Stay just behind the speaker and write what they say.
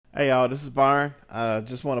Hey y'all, this is Byron.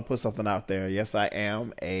 Just want to put something out there. Yes, I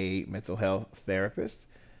am a mental health therapist,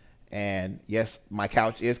 and yes, my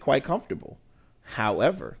couch is quite comfortable.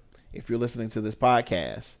 However, if you're listening to this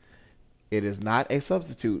podcast, it is not a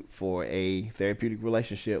substitute for a therapeutic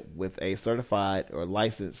relationship with a certified or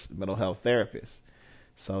licensed mental health therapist.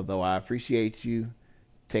 So, though I appreciate you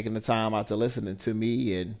taking the time out to listen to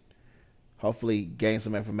me and hopefully gain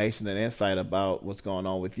some information and insight about what's going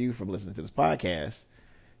on with you from listening to this podcast,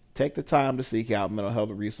 take the time to seek out mental health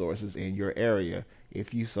resources in your area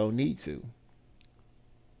if you so need to.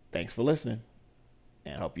 Thanks for listening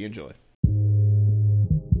and hope you enjoy.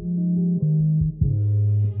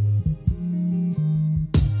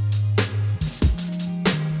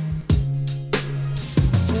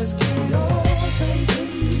 Just keep your faith in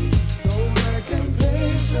me. Don't act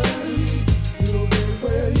impatiently. You'll get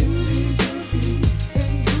where you need to be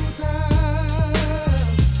in due time.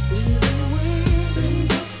 Even when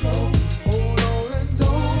things are slow, hold on and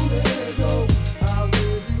don't let it go. I'll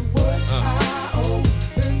give you what I owe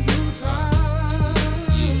in due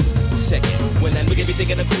time. Check it. When that nigga be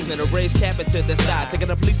thinking of cruising, a race cap it to the side. Thinking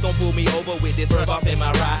the police gon' pull me over with this rub off in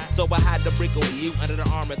my ride. So I had to break away you under the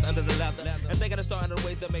armrest, under the leather. And thinking of starting a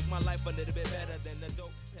ways to make my life a little bit better than the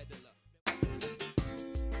dope peddler.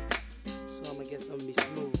 So I'm gonna get something to be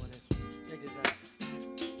smooth on this one. Check this out.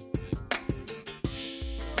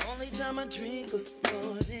 The only time I drink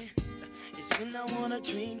before it is when I wanna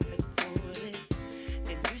drink before it.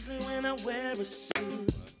 And usually when I wear a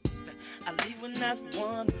suit, I leave with not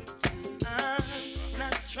one or two. I'm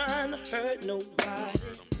not trying to hurt nobody.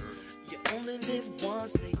 You only live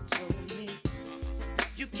once, they told me.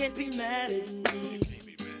 You can't be mad at me,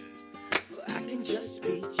 but I can just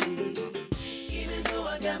be G. Even though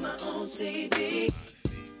I got my own CD,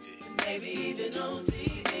 and maybe even on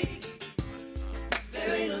TV,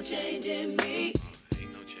 there ain't no change in me.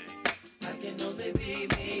 I can only be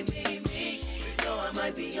me. Though I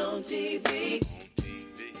might be on TV,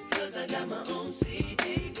 cause I got my own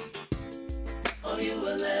CD. All you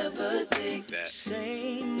will ever see,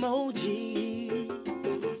 same OG.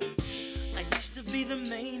 I used to be the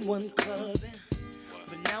main one clubbing,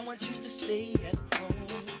 but now I choose to stay at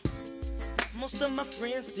home. Most of my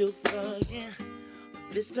friends still thugging,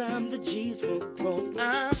 but this time the G's were grown.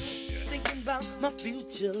 I'm thinking about my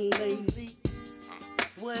future lately,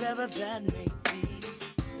 whatever that may be.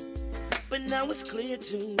 But now it's clear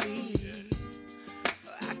to me,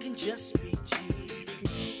 I can just be G.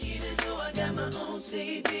 Even though I got my own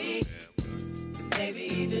CD, maybe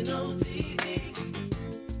even on TV,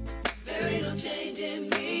 there ain't no change in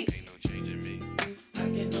me. I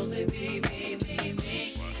can only be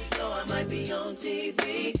me. Though I might be on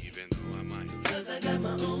TV, cause I got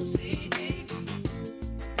my own CD.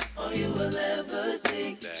 All you will ever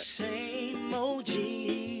see, same OG.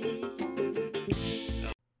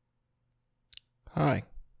 Hi.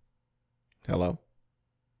 Hello.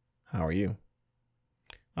 How are you?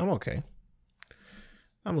 I'm okay.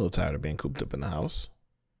 I'm a little tired of being cooped up in the house,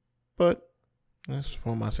 but that's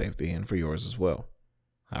for my safety and for yours as well.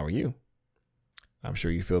 How are you? I'm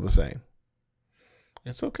sure you feel the same.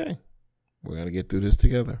 It's okay. We're going to get through this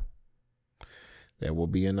together. There will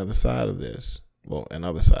be another side of this. Well,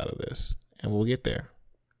 another side of this. And we'll get there.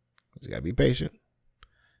 Just got to be patient.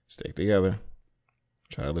 Stick together.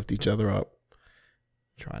 Try to lift each other up.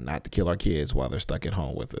 Try not to kill our kids while they're stuck at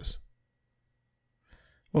home with us.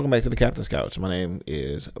 Welcome back to the Captain's Couch. My name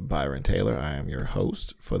is Byron Taylor. I am your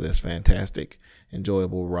host for this fantastic,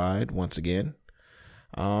 enjoyable ride once again.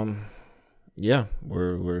 Yeah,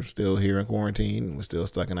 we're still here in quarantine. We're still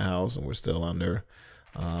stuck in the house, and we're still under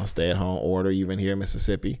stay-at-home order, even here in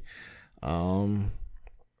Mississippi. This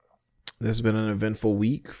has been an eventful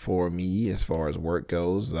week for me as far as work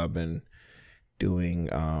goes. I've been doing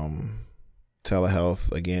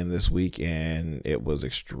telehealth again this week, and it was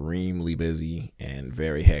extremely busy and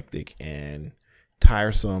very hectic and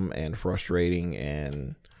tiresome and frustrating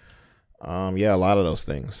and a lot of those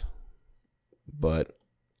things. But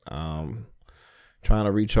trying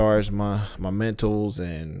to recharge my mentals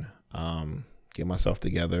and get myself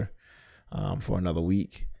together for another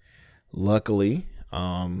week. Luckily,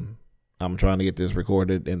 I'm trying to get this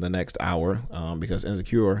recorded in the next hour because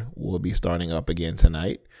Insecure will be starting up again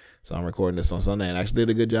tonight. So I'm recording this on Sunday, and I actually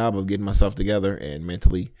did a good job of getting myself together and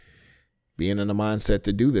mentally being in the mindset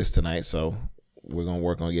to do this tonight. So we're going to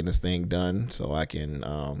work on getting this thing done so I can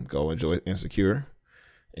go enjoy Insecure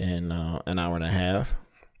in an hour and a half.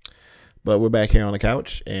 But we're back here on the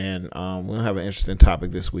couch, and we'll have an interesting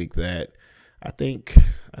topic this week that I think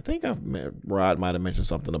Rod might have mentioned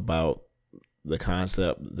something about the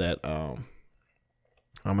concept that I'm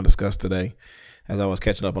going to discuss today. as I was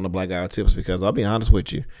catching up on the Black Guy Who Tips, because I'll be honest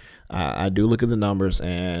with you, I do look at the numbers,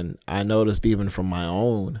 and I noticed even from my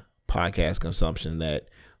own podcast consumption that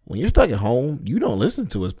when you're stuck at home, you don't listen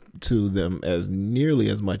to them as nearly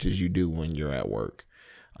as much as you do when you're at work.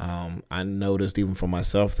 I noticed even for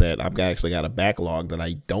myself that I've actually got a backlog that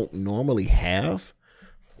I don't normally have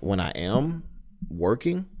when I am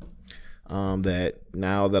working. That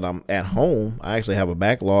now that I'm at home, I actually have a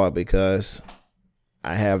backlog because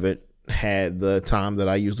I haven't had the time that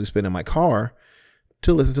I usually spend in my car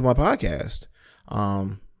to listen to my podcast.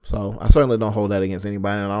 So I certainly don't hold that against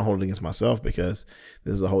anybody, and I don't hold it against myself, because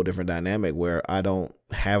this is a whole different dynamic where I don't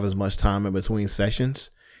have as much time in between sessions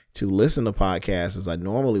to listen to podcasts as I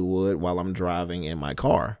normally would while I'm driving in my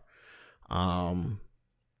car.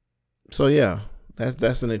 So yeah,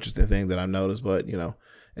 that's an interesting thing that I've noticed, but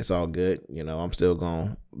it's all good. I'm still going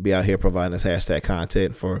to be out here providing this hashtag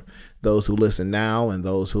content for those who listen now and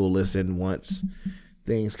those who will listen once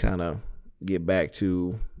things kind of get back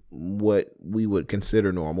to what we would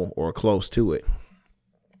consider normal or close to it.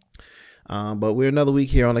 But we're another week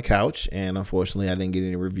here on the couch, and unfortunately I didn't get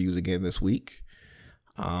any reviews again this week.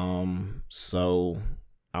 So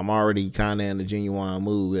I'm already kind of in the genuine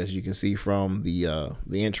mood, as you can see from the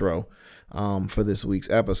intro for this week's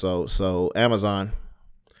episode. So Amazon,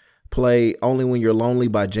 play Only When You're Lonely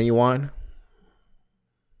by Genuine.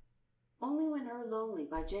 Only When You're Lonely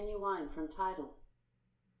by Genuine from Tidal.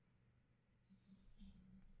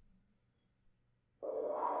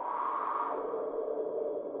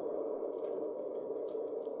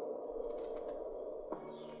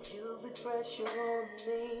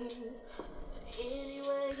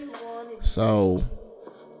 So,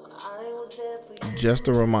 just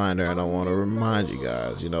a reminder, and I want to remind you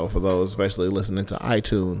guys, for those especially listening to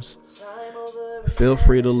iTunes, feel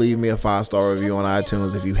free to leave me a 5-star review on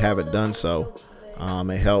iTunes if you haven't done so.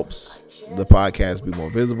 It helps the podcast be more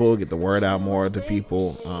visible, get the word out more to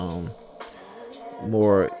people,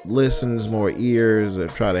 more listens, more ears, and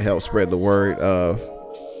try to help spread the word of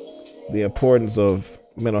the importance of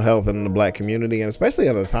mental health in the Black community, and especially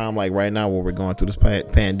at a time like right now where we're going through this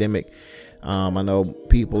pandemic. I know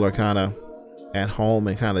people are kind of at home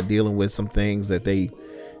and kind of dealing with some things that they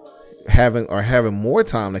are having more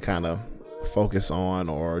time to kind of focus on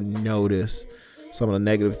or notice some of the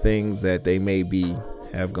negative things that they maybe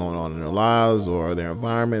have going on in their lives or their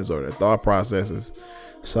environments or their thought processes.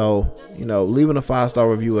 So, leaving a 5-star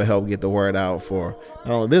review will help get the word out for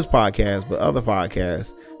not only this podcast, but other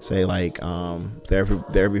podcasts, say like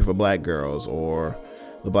Therapy for Black Girls or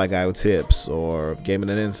The Black Guy Who Tips or Gaming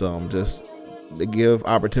and Then Some, just to give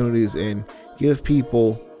opportunities and give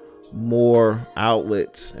people more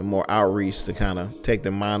outlets and more outreach to kind of take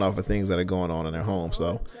their mind off of things that are going on in their home.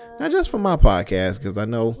 So not just for my podcast, because I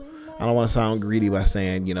know I don't want to sound greedy by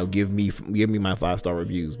saying, give me my 5-star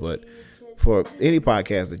reviews, but for any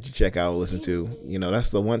podcast that you check out or listen to, that's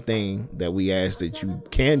the one thing that we ask that you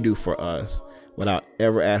can do for us without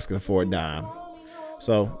ever asking for a dime.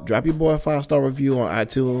 So drop your boy a 5-star review on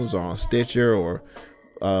iTunes or on Stitcher, or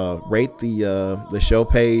rate the show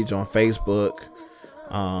page on Facebook.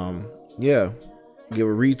 Give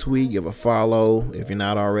a retweet, give a follow if you're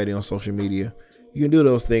not already on social media. You can do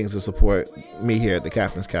those things to support me here at the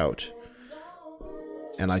Captain's Couch,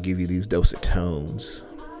 and I'll give you these dulcet tones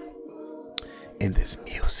in this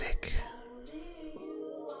music.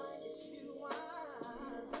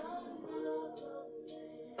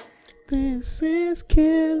 This is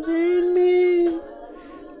killing me.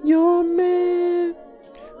 Your man,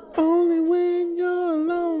 only when you're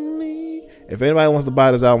lonely. If anybody wants to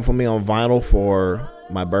buy this album for me on vinyl for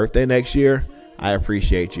my birthday next year, I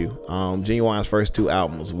appreciate you. Genuine's first 2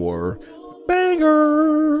 albums were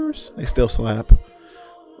bangers. They still slap.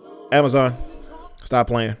 Amazon, stop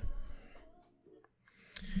playing.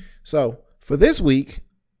 So for this week,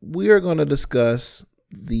 we are going to discuss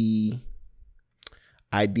the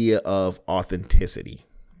idea of authenticity.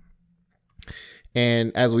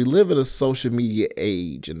 And as we live in a social media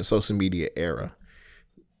age, in the social media era,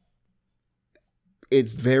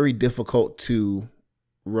 it's very difficult to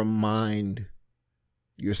remind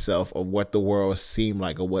yourself of what the world seems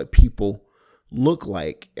like or what people look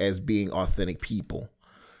like as being authentic people.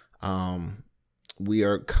 We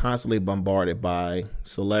are constantly bombarded by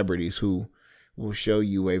celebrities who will show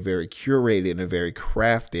you a very curated and a very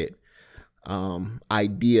crafted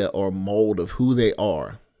idea or mold of who they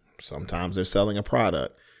are. Sometimes they're selling a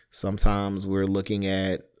product. Sometimes we're looking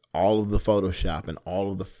at all of the Photoshop and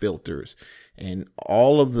all of the filters and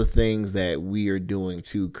all of the things that we are doing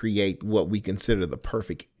to create what we consider the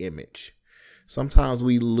perfect image. Sometimes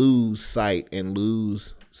we lose sight and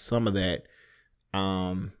lose some of that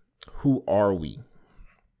who are we?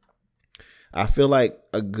 I feel like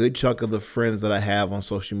a good chunk of the friends that I have on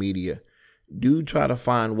social media do try to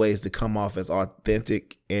find ways to come off as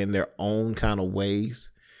authentic in their own kind of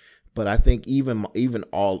ways. But I think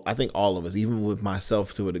all of us, even with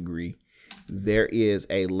myself to a degree, there is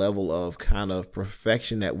a level of kind of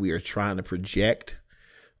perfection that we are trying to project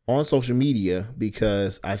on social media,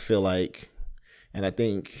 because I feel like, and I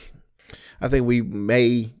think we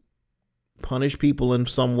may punish people in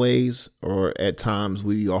some ways, or at times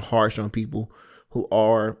we are harsh on people who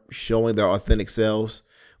are showing their authentic selves.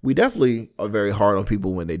 We definitely are very hard on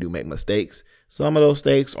people when they do make mistakes. Some of those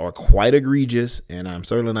mistakes are quite egregious, and I'm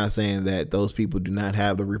certainly not saying that those people do not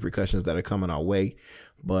have the repercussions that are coming our way.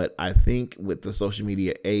 But I think with the social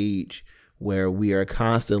media age, where we are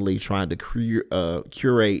constantly trying to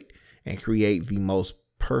curate and create the most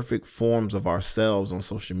perfect forms of ourselves on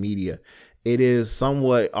social media, it is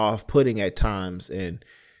somewhat off-putting at times and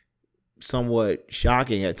somewhat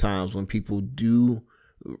shocking at times when people do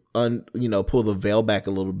pull the veil back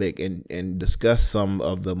a little bit and discuss some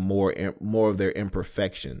of the more of their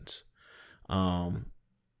imperfections.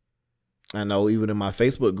 I know even in my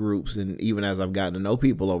Facebook groups, and even as I've gotten to know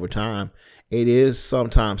people over time, it is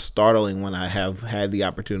sometimes startling when I have had the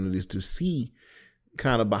opportunities to see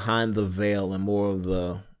kind of behind the veil and more of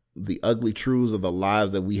the ugly truths of the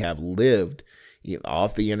lives that we have lived,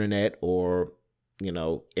 off the internet, or, in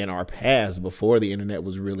our past before the internet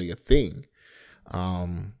was really a thing.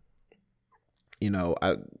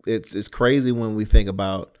 It's crazy when we think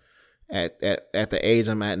about at the age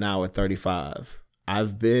I'm at now at 35.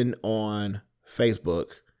 I've been on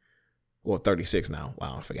Facebook, 36 now.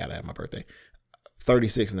 Wow, I forgot I had my birthday.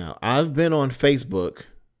 36 now. I've been on Facebook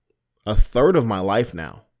a third of my life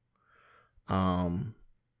now.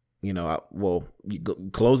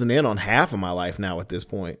 Closing in on half of my life now at this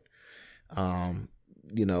point.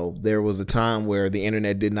 There was a time where the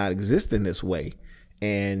internet did not exist in this way.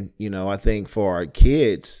 And, I think for our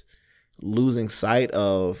kids, losing sight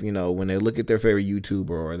of, when they look at their favorite YouTuber,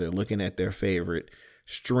 or they're looking at their favorite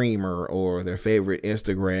streamer, or their favorite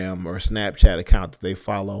Instagram or Snapchat account that they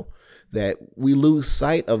follow, that we lose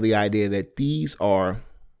sight of the idea that these are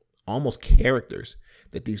almost characters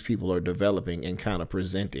that these people are developing and kind of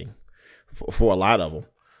presenting for a lot of them.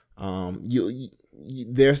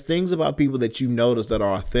 There's things about people that you notice that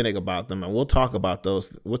are authentic about them, and we'll talk about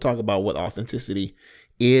those. We'll talk about what authenticity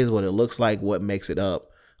is, what it looks like, what makes it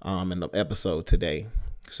up in the episode today.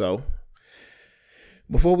 So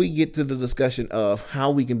before we get to the discussion of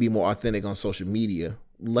how we can be more authentic on social media,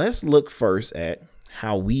 let's look first at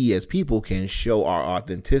how we as people can show our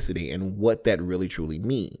authenticity and what that really truly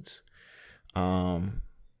means.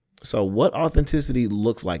 So what authenticity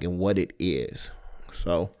looks like and what it is.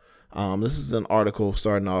 So this is an article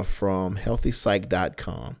starting off from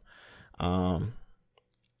healthypsych.com.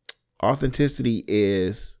 Authenticity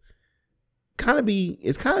is kind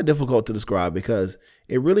of difficult to describe because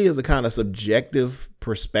it really is a kind of subjective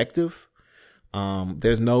perspective.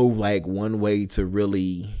 There's no one way to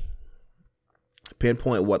really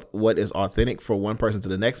pinpoint what is authentic for one person to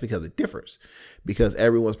the next, because it differs, because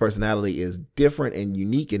everyone's personality is different and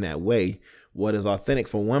unique in that way. What is authentic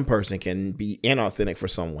for one person can be inauthentic for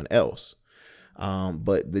someone else.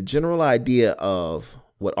 But the general idea of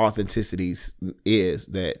what authenticity is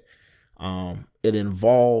that it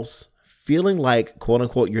involves feeling like, quote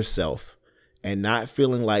unquote, yourself, and not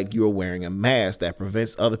feeling like you're wearing a mask that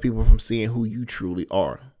prevents other people from seeing who you truly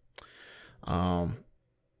are.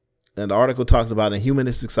 And the article talks about in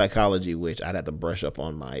humanistic psychology, which I'd have to brush up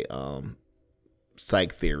on my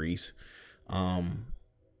psych theories.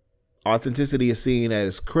 Authenticity is seen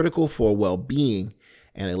as critical for well-being,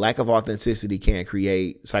 and a lack of authenticity can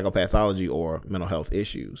create psychopathology or mental health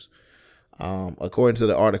issues. According to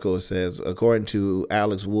the article, it says, according to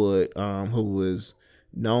Alex Wood, who is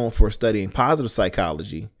known for studying positive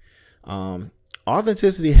psychology,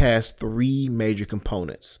 authenticity has three major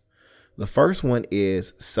components. The first one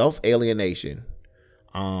is self-alienation.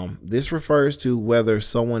 This refers to whether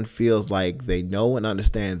someone feels like they know and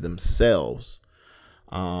understand themselves.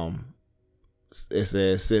 It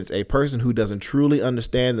says, since a person who doesn't truly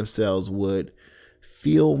understand themselves would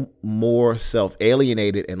feel more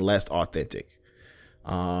self-alienated and less authentic.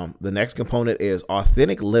 The next component is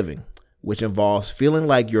authentic living, which involves feeling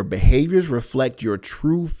like your behaviors reflect your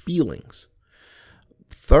true feelings.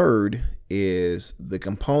 Third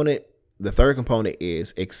component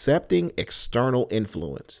is accepting external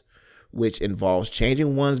influence, which involves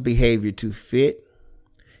changing one's behavior to fit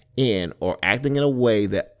in or acting in a way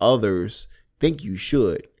that others think you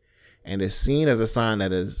should, and is seen as a sign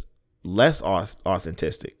that is less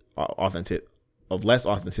authentic. less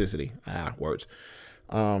authenticity. Words.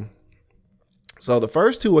 So the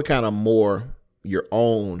first two are kind of more your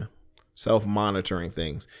own self-monitoring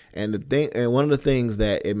things. And one of the things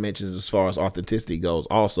that it mentions as far as authenticity goes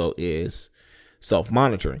also is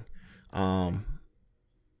self-monitoring.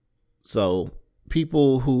 So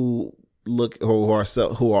people who are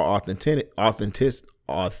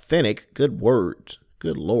authentic, good words,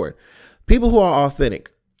 good Lord. People who are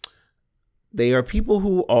authentic, they are people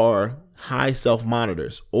who are high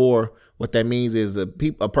self-monitors, or what that means is a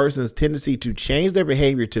person's tendency to change their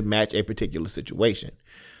behavior to match a particular situation.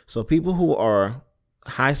 So people who are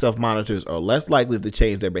high self-monitors are less likely to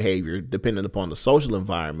change their behavior depending upon the social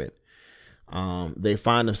environment they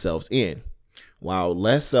find themselves in, while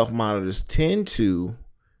less self-monitors tend to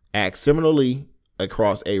act similarly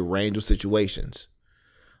across a range of situations.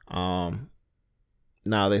 Now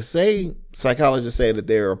psychologists say that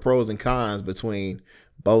there are pros and cons between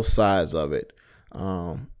both sides of it.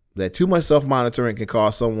 That too much self-monitoring can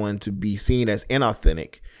cause someone to be seen as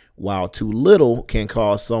inauthentic, while too little can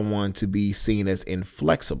cause someone to be seen as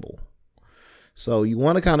inflexible. So you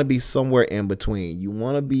want to kind of be somewhere in between. You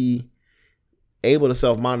want to be able to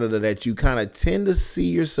self-monitor that you kind of tend to see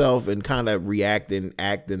yourself and kind of react and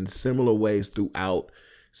act in similar ways throughout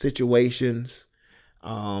situations.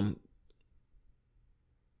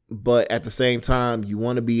 But at the same time, you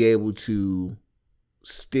want to be able to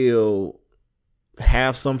still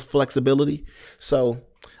have some flexibility. So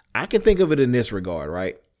I can think of it in this regard,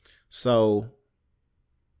 right? So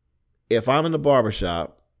if I'm in the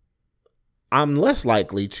barbershop, I'm less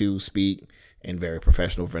likely to speak in very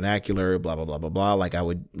professional vernacular, blah, blah, blah, blah, blah, like I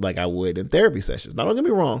would in therapy sessions. Now, don't get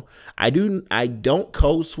me wrong. I don't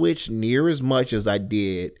code switch near as much as I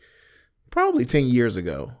did probably 10 years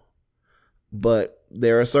ago. But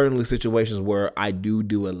there are certainly situations where I do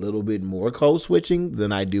a little bit more code switching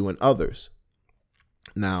than I do in others.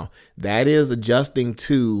 Now, that is adjusting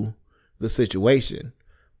to the situation.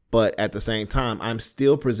 But at the same time, I'm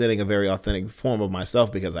still presenting a very authentic form of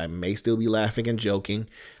myself because I may still be laughing and joking.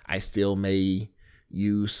 I still may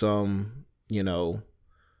use some,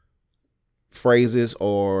 phrases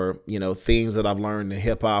or, things that I've learned in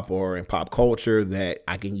hip hop or in pop culture that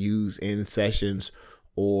I can use in sessions,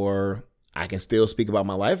 or I can still speak about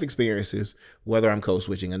my life experiences, whether I'm code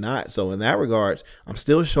switching or not. So in that regard, I'm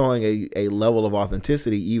still showing a level of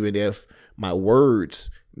authenticity, even if my words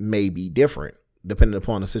may be different, depending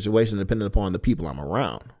upon the situation, depending upon the people I'm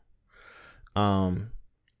around.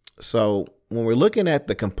 So when we're looking at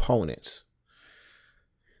the components,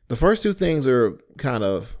 the first two things are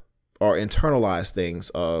internalized things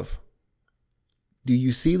of, do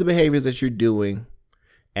you see the behaviors that you're doing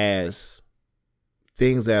as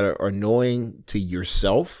things that are annoying to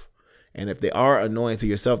yourself? And if they are annoying to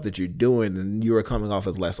yourself that you're doing, then you are coming off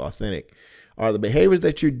as less authentic. Are the behaviors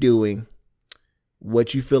that you're doing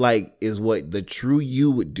what you feel like is what the true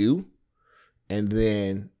you would do? And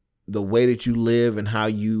then the way that you live and how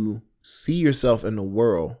you see yourself in the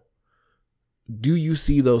world, do you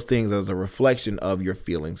see those things as a reflection of your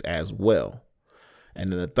feelings as well?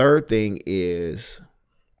 And then the third thing is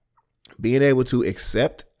being able to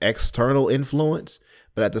accept external influence,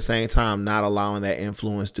 but at the same time, not allowing that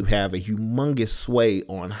influence to have a humongous sway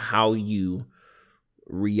on how you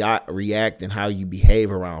react and how you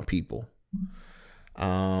behave around people.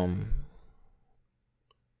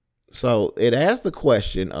 So it asks the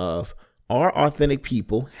question of, are authentic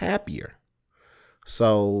people happier?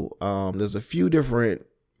 So there's a few different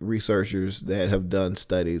researchers that have done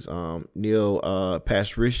studies. Neil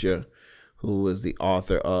Pasricha, who is the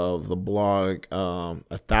author of the blog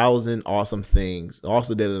 1,000 Awesome Things,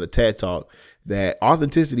 also did in a TED Talk that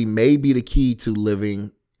authenticity may be the key to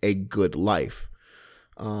living a good life.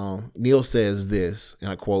 Neil says this, and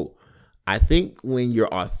I quote, "I think when you're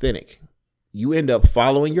authentic, you end up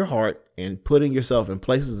following your heart and putting yourself in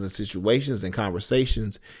places and situations and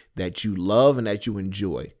conversations that you love and that you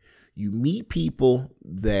enjoy. You meet people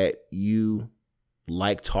that you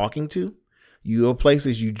like talking to. You go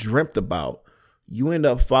places you dreamt about. You end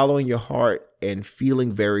up following your heart and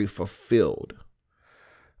feeling very fulfilled."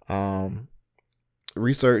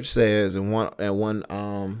 Research says, and one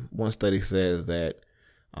study says that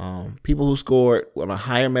people who scored on a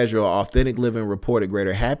higher measure of authentic living reported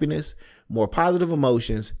greater happiness, more positive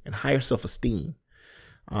emotions, and higher self-esteem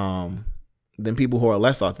than people who are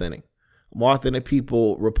less authentic. More authentic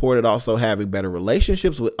people reported also having better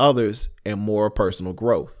relationships with others and more personal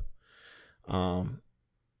growth. Another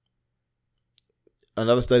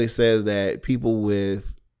study says that people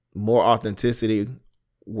with more authenticity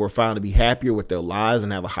were found to be happier with their lives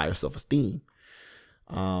and have a higher self-esteem.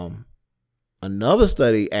 Another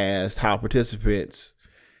study asked how participants,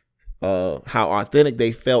 how authentic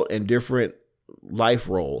they felt in different life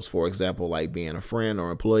roles. For example, like being a friend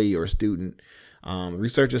or employee or a student.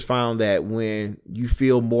 Researchers found that when you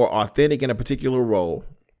feel more authentic in a particular role,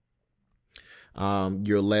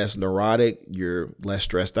 you're less neurotic, you're less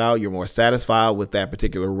stressed out, you're more satisfied with that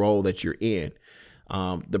particular role that you're in.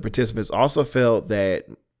 The participants also felt that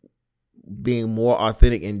being more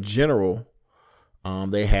authentic in general,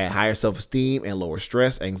 they had higher self-esteem and lower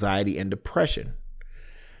stress, anxiety, and depression.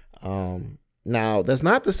 Now, that's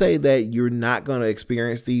not to say that you're not going to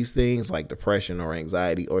experience these things like depression or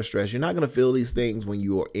anxiety or stress. You're not going to feel these things when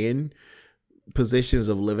you are in positions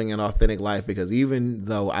of living an authentic life, because even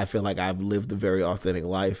though I feel like I've lived a very authentic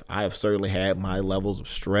life, I have certainly had my levels of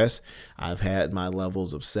stress. I've had my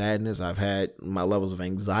levels of sadness. I've had my levels of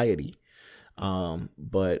anxiety.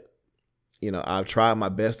 But I've tried my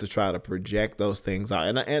best to try to project those things out.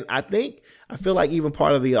 And I feel like even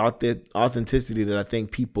part of the authenticity that I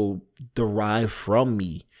think people derive from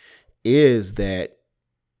me is that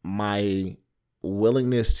my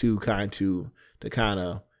willingness to kind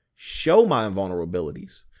of show my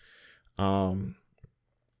vulnerabilities, and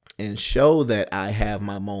show that I have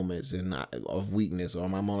my moments of weakness or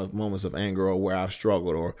my moments of anger or where I've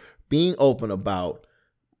struggled, or being open about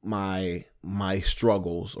my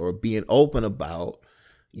struggles, or being open about,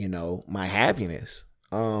 my happiness.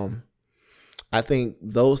 I think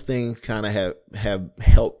those things kind of have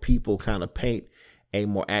helped people kind of paint a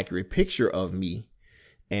more accurate picture of me.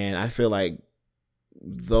 And I feel like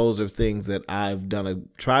those are things that I've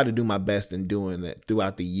tried to do my best in doing that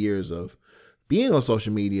throughout the years of being on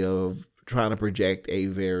social media, of trying to project a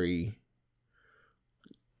very,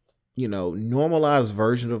 normalized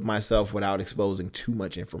version of myself without exposing too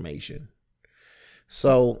much information.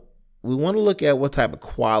 So we want to look at what type of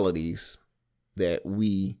qualities that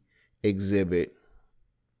we exhibit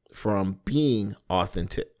from being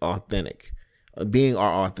authentic, being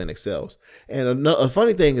our authentic selves. And a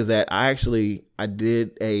funny thing is that I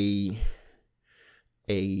did a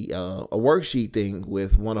worksheet thing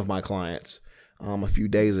with one of my clients a few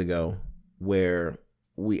days ago, where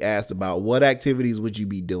we asked about what activities would you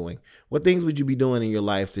be doing? What things would you be doing in your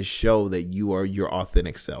life to show that you are your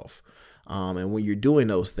authentic self? And when you're doing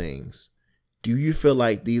those things, do you feel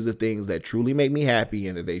like these are things that truly make me happy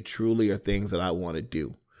and that they truly are things that I want to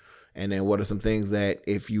do? And then what are some things that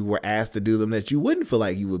if you were asked to do them that you wouldn't feel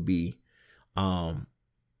like you would be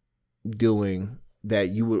doing, that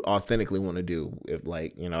you would authentically want to do? If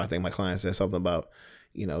I think my client said something about,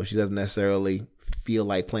 she doesn't necessarily feel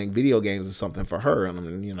like playing video games is something for her.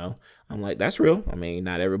 And I'm like, that's real. I mean,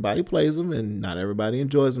 not everybody plays them and not everybody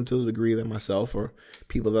enjoys them to the degree that myself or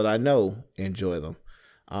people that I know enjoy them.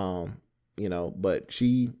 But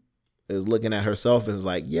she is looking at herself and is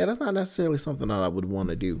like, yeah, that's not necessarily something that I would want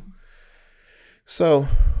to do. So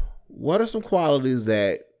what are some qualities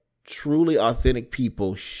that truly authentic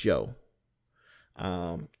people show?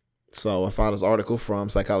 So I found this article from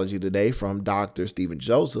Psychology Today from Dr. Stephen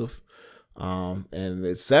Joseph. And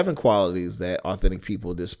it's 7 qualities that authentic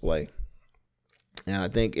people display. And I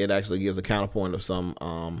think it actually gives a counterpoint of some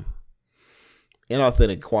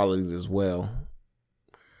inauthentic qualities as well.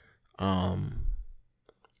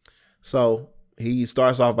 So he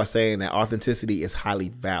starts off by saying that authenticity is highly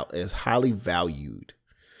valued.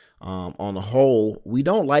 On the whole, we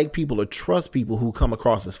don't like people or trust people who come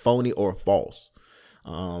across as phony or false.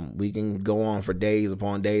 We can go on for days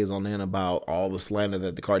upon days on end about all the slander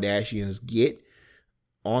that the Kardashians get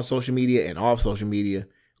on social media and off social media,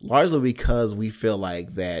 largely because we feel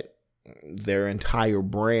like that their entire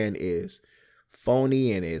brand is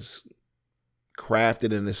phony and is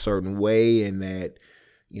crafted in a certain way, and that,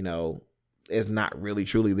 it's not really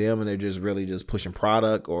truly them, and they're just really just pushing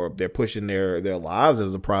product, or they're pushing their lives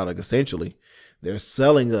as a product. Essentially, they're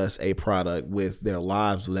selling us a product with their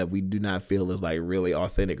lives that we do not feel is like really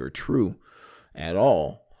authentic or true at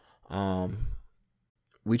all.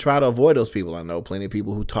 We try to avoid those people. I know plenty of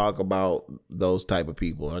people who talk about those type of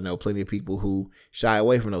people. I know plenty of people who shy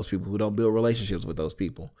away from those people, who don't build relationships with those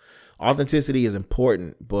people. Authenticity is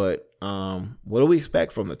important, but what do we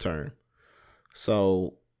expect from the term?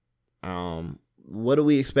 So what do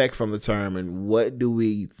we expect from the term, and what do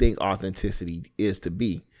we think authenticity is to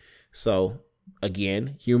be? So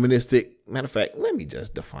again, humanistic, matter of fact, let me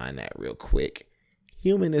just define that real quick.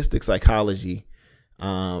 Humanistic psychology,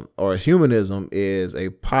 or humanism, is a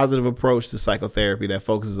positive approach to psychotherapy that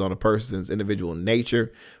focuses on a person's individual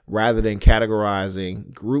nature rather than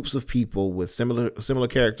categorizing groups of people with similar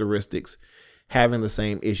characteristics having the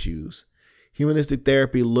same issues. Humanistic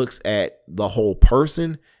therapy looks at the whole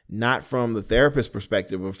person, not from the therapist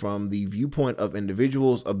perspective, but from the viewpoint of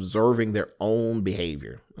individuals observing their own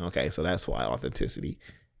behavior. Okay, so that's why authenticity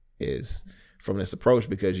is from this approach,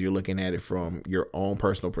 because you're looking at it from your own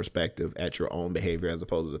personal perspective at your own behavior as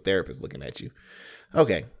opposed to the therapist looking at you.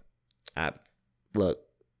 Okay, look,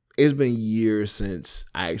 it's been years since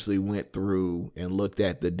I actually went through and looked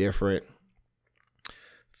at the different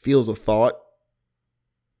fields of thought,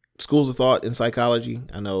 schools of thought in psychology.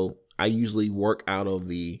 I know I usually work out of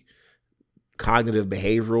the cognitive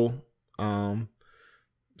behavioral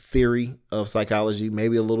theory of psychology,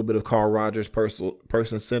 maybe a little bit of Carl Rogers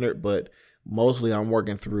person-centered, but mostly I'm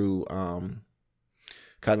working through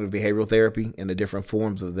cognitive behavioral therapy and the different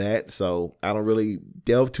forms of that. So I don't really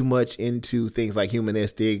delve too much into things like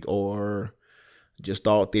humanistic or just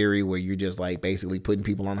thought theory, where you're just like basically putting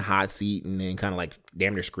people on the hot seat and then kind of like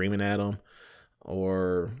damn near screaming at them,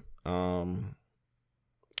 or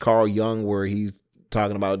Carl Jung, where he's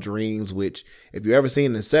talking about dreams, which if you ever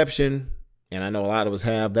seen Inception, and I know a lot of us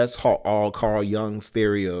have, that's all Carl Jung's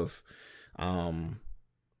theory of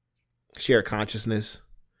shared consciousness.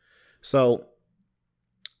 So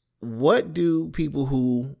what do people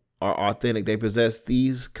who are authentic, they possess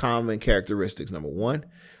these common characteristics. Number one,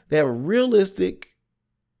 they have realistic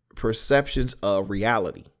perceptions of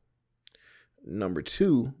reality. Number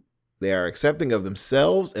two, they are accepting of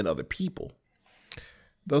themselves and other people.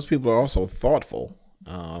 Those people are also thoughtful.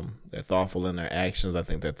 They're thoughtful in their actions. I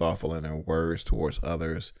think they're thoughtful in their words towards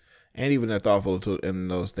others, and even they're thoughtful in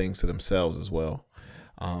those things to themselves as well.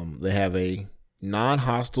 They have a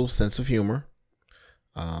non-hostile sense of humor.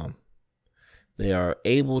 They are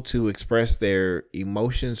able to express their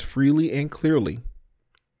emotions freely and clearly.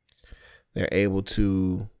 They're able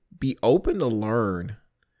to be open to learn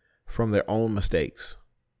from their own mistakes.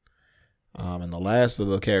 And the last of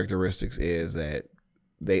the characteristics is that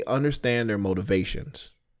they understand their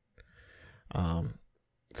motivations.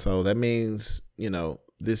 So that means,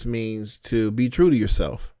 this means to be true to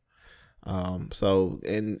yourself. So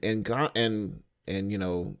the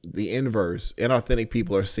inverse, inauthentic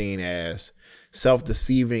people are seen as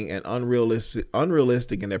self-deceiving and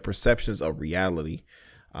unrealistic in their perceptions of reality.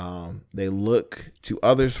 They look to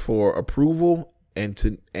others for approval and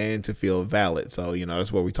to feel valid. So,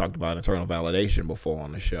 that's what we talked about internal validation before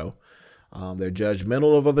on the show. They're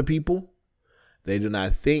judgmental of other people. They do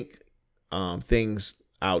not think things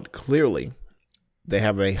out clearly. They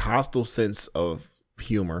have a hostile sense of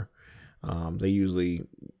humor. They usually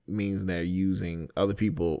means they're using other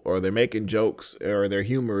people, or they're making jokes, or their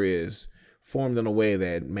humor is formed in a way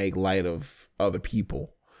that make light of other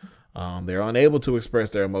people. They're unable to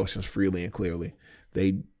express their emotions freely and clearly.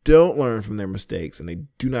 They don't learn from their mistakes, and they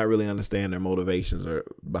do not really understand their motivations or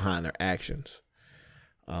behind their actions.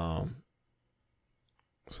 So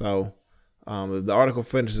the article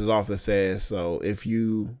finishes off that says, so if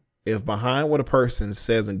behind what a person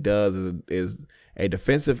says and does is a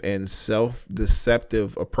defensive and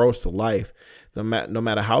self-deceptive approach to life, no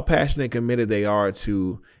matter how passionate and committed they are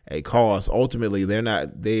to a cause, ultimately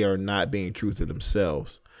they are not being true to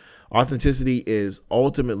themselves. Authenticity is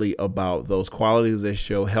ultimately about those qualities that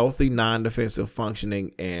show healthy, non-defensive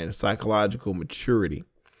functioning and psychological maturity.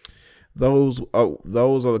 Those are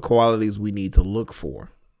the qualities we need to look for.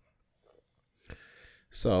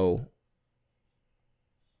 So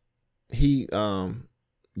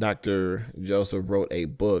Dr. Joseph wrote a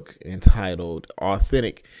book entitled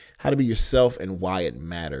Authentic: How to Be Yourself and Why It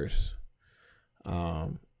Matters.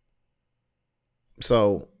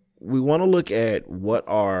 So we want to look at what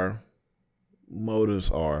our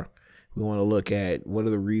motives are. We want to look at what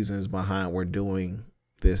are the reasons behind we're doing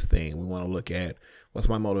this thing. We want to look at what's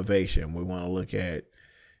my motivation. We want to look at,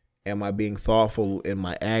 am I being thoughtful in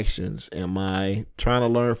my actions? Am I trying to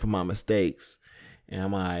learn from my mistakes?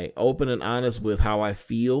 Am I open and honest with how I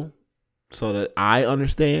feel so that I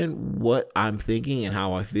understand what I'm thinking and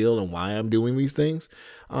how I feel and why I'm doing these things?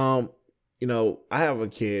 I have a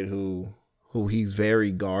kid who he's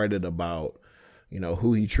very guarded about,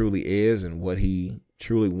 who he truly is and what he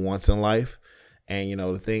truly wants in life. And,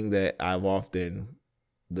 the thing that I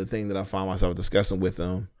find myself discussing with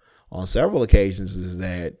him on several occasions is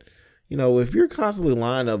that, if you're constantly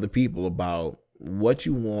lying to other people about what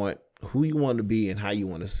you want, who you want to be, and how you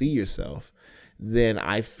want to see yourself, then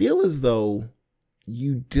I feel as though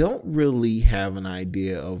you don't really have an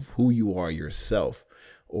idea of who you are yourself,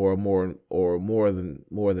 or more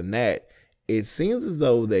than that. It seems as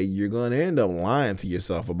though that you're going to end up lying to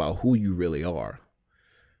yourself about who you really are.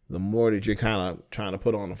 The more that you're kind of trying to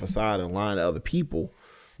put on a facade and lying to other people,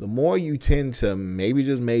 the more you tend to maybe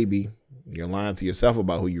you're lying to yourself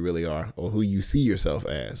about who you really are or who you see yourself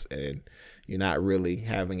as. And, You're not really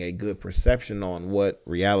having a good perception on what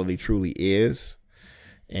reality truly is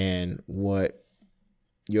and what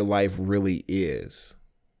your life really is.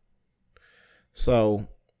 So,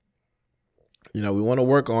 we want to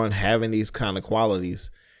work on having these kind of qualities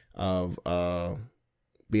of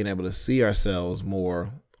being able to see ourselves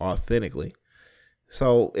more authentically.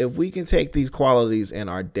 So if we can take these qualities in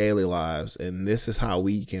our daily lives, and this is how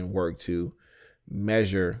we can work to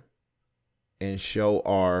measure and show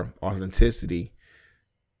our authenticity,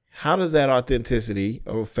 how does that authenticity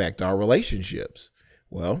affect our relationships?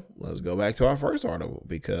 Well, let's go back to our first article,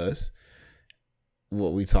 because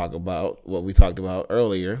what we talked about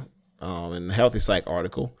earlier in the Healthy Psych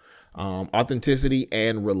article, authenticity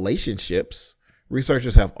and relationships.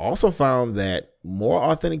 Researchers have also found that more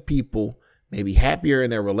authentic people may be happier in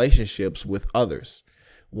their relationships with others.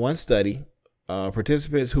 One study,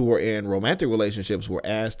 participants who were in romantic relationships were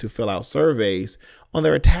asked to fill out surveys on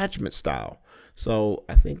their attachment style. So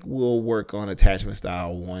I think we'll work on attachment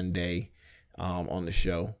style one day on the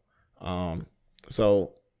show.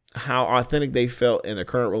 So how authentic they felt in their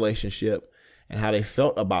current relationship and how they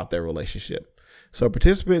felt about their relationship. So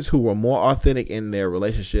participants who were more authentic in their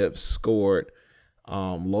relationships scored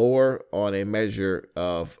lower on a measure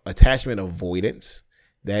of attachment avoidance.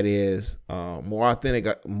 That is, more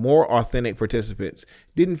authentic participants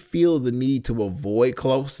didn't feel the need to avoid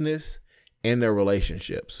closeness in their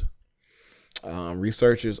relationships.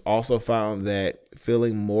 Researchers also found that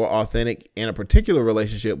feeling more authentic in a particular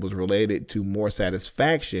relationship was related to more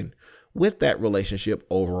satisfaction with that relationship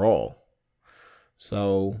overall.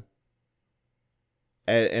 So,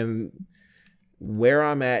 and where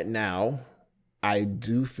I'm at now, I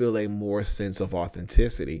do feel a more sense of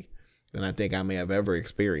authenticity than I think I may have ever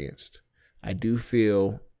experienced. I do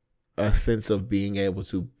feel a sense of being able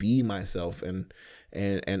to be myself and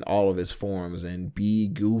all of its forms, and be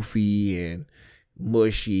goofy and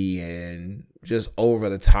mushy and just over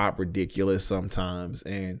the top ridiculous sometimes,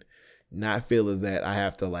 and not feel as that I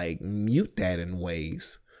have to like mute that in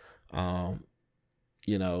ways.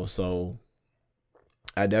 So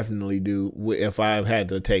I definitely do. If I had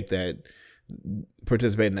to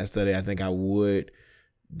participate in that study, I think I would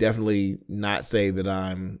definitely not say that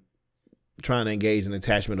I'm trying to engage in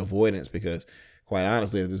attachment avoidance, because quite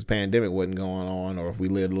honestly, if this pandemic wasn't going on, or if we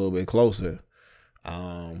lived a little bit closer,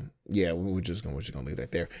 we're just gonna leave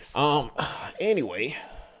that there. Anyway,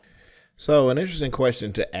 so an interesting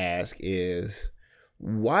question to ask is,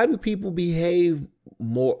 why do people behave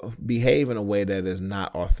in a way that is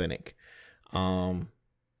not authentic?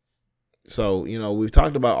 So, we've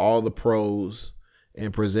talked about all the pros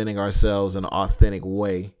in presenting ourselves in an authentic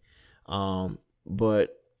way.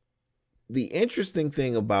 But the interesting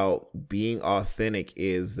thing about being authentic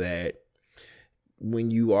is that when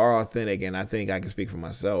you are authentic, and I think I can speak for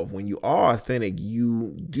myself, when you are authentic,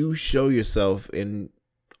 you do show yourself in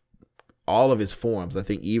all of its forms. I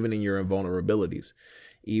think even in your vulnerabilities,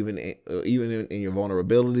 even in your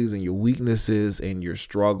vulnerabilities and your weaknesses and your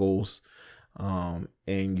struggles,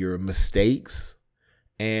 and your mistakes.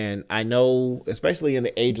 And I know, especially in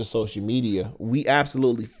the age of social media, we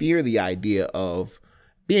absolutely fear the idea of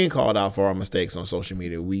being called out for our mistakes on social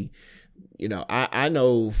media. I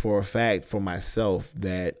know for a fact for myself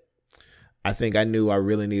that I think I knew I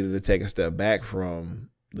really needed to take a step back from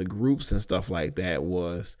the groups and stuff like that,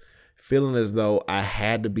 was feeling as though I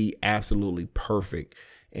had to be absolutely perfect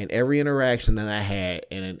in every interaction that I had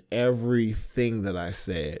and in everything that I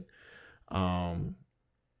said.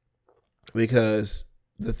 Because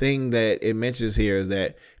the thing that it mentions here is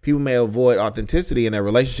that people may avoid authenticity in their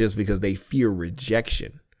relationships because they fear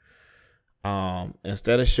rejection.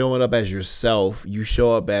 Instead of showing up as yourself, you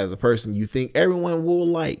show up as a person you think everyone will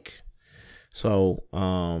like. So,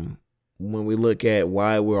 when we look at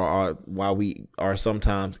why we are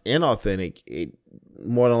sometimes inauthentic, it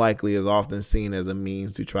more than likely is often seen as a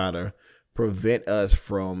means to try to prevent us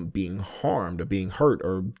from being harmed or being hurt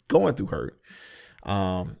or going through hurt.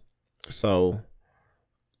 So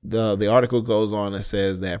the article goes on and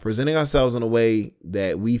says that presenting ourselves in a way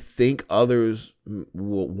that we think others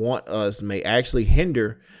will want us may actually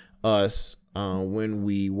hinder us when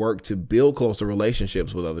we work to build closer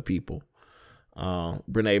relationships with other people.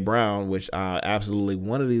 Brene Brown, which I absolutely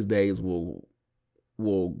one of these days will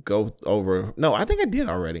go over. No, I think I did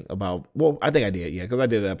already I think I did. Yeah. Cause I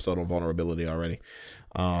did an episode on vulnerability already.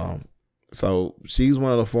 So she's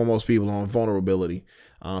one of the foremost people on vulnerability.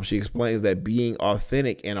 She explains that being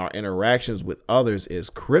authentic in our interactions with others is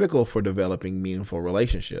critical for developing meaningful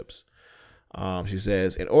relationships. She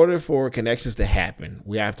says, in order for connections to happen,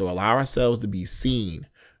 we have to allow ourselves to be seen,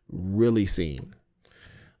 really seen.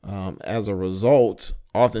 As a result,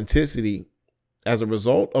 authenticity, as a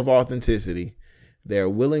result of authenticity, they're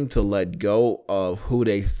willing to let go of who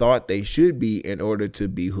they thought they should be in order to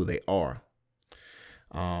be who they are.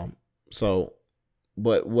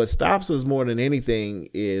 But what stops us more than anything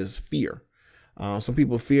is fear. Some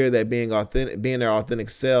people fear that being their authentic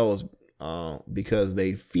selves, because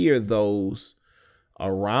they fear those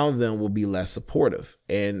around them will be less supportive.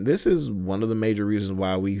 And this is one of the major reasons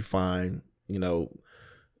why we find,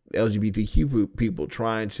 LGBTQ people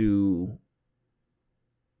trying to,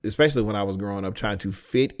 especially when I was growing up, trying to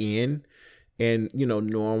fit in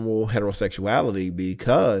normal heterosexuality,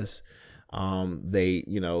 because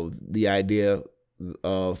the idea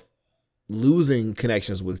of losing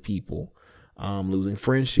connections with people, losing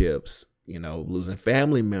friendships, losing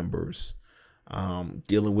family members,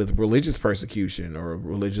 dealing with religious persecution or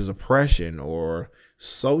religious oppression or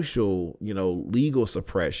social, legal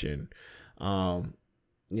suppression. Those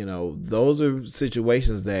are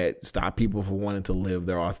situations that stop people from wanting to live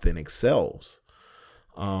their authentic selves.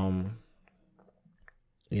 We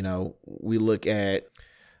look at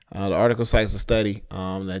the article cites a study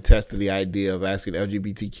that tested the idea of asking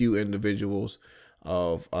LGBTQ individuals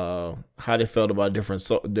of how they felt about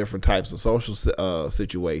different types of social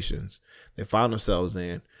situations they found themselves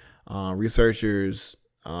in. Researchers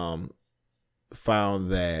found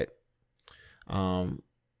that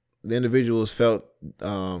the individuals felt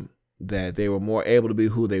that they were more able to be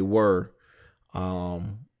who they were,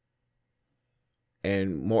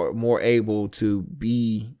 and more able to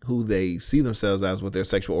be who they see themselves as with their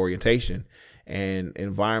sexual orientation, and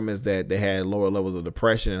environments that they had lower levels of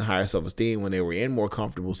depression and higher self-esteem when they were in more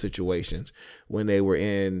comfortable situations, when they were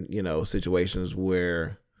in, situations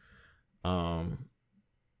where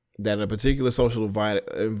that in particular social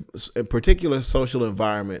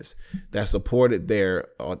environments that supported their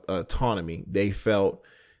autonomy, they felt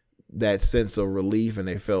that sense of relief, and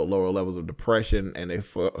they felt lower levels of depression, and they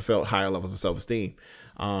felt higher levels of self-esteem.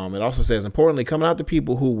 It also says, importantly, coming out to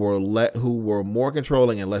people who were more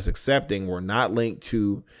controlling and less accepting were not linked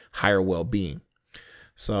to higher well-being.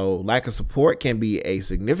 So lack of support can be a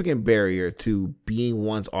significant barrier to being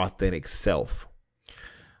one's authentic self.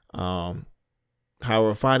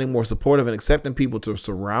 However, finding more supportive and accepting people to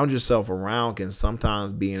surround yourself around can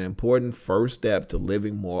sometimes be an important first step to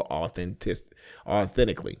living more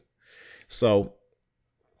authentically. So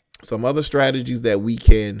some other strategies that we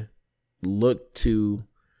can look to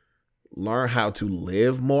learn how to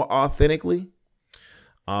live more authentically.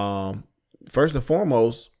 First and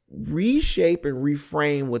foremost, reshape and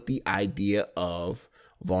reframe what the idea of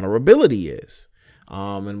vulnerability is.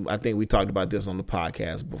 And I think we talked about this on the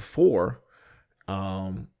podcast before,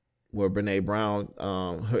 where Brene Brown,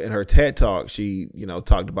 in her TED Talk, she,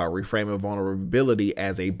 talked about reframing vulnerability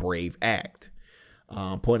as a brave act,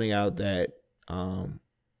 pointing out that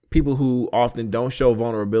people who often don't show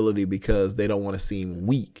vulnerability because they don't want to seem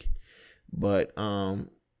weak, but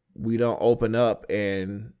we don't open up,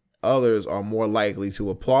 and others are more likely to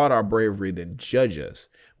applaud our bravery than judge us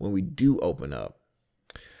when we do open up.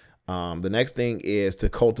 The next thing is to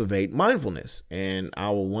cultivate mindfulness. And I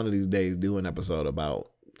will one of these days do an episode about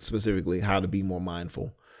specifically how to be more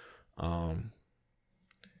mindful. Trying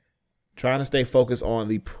to stay focused on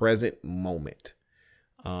the present moment.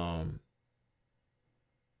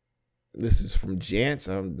 This is from Jantz.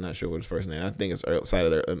 I'm not sure what his first name. I think it's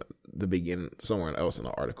cited at the beginning, somewhere else in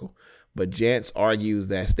the article. But Jantz argues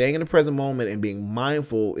that staying in the present moment and being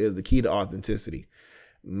mindful is the key to authenticity.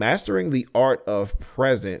 Mastering the art of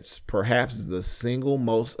presence perhaps is the single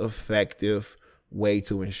most effective way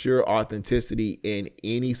to ensure authenticity in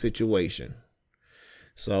any situation.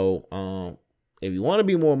 So if you want to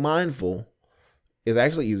be more mindful, it's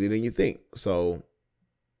actually easier than you think. So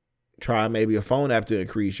try maybe a phone app to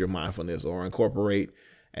increase your mindfulness, or incorporate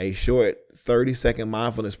a short 30-second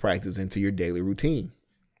mindfulness practice into your daily routine.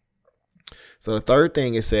 So the third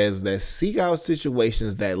thing, it says that seek out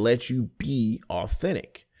situations that let you be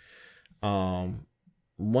authentic.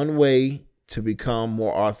 One way to become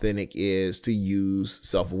more authentic is to use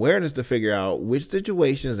self-awareness to figure out which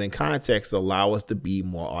situations and contexts allow us to be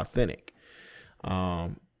more authentic.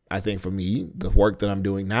 I think for me, the work that I'm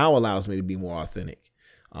doing now allows me to be more authentic.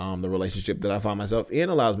 The relationship that I find myself in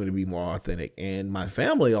allows me to be more authentic. And my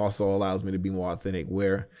family also allows me to be more authentic,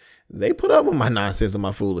 where they put up with my nonsense and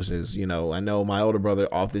my foolishness. I know my older brother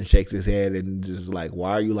often shakes his head and just like,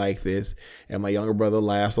 why are you like this? And my younger brother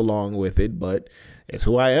laughs along with it, but it's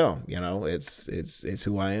who I am. It's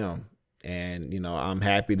who I am. And, I'm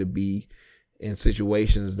happy to be in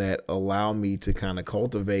situations that allow me to kind of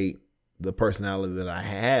cultivate the personality that I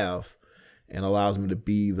have, and allows me to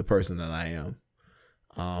be the person that I am.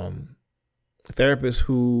 therapists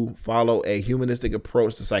who follow a humanistic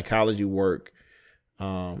approach to psychology work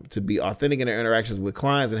to be authentic in their interactions with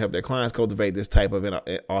clients and help their clients cultivate this type of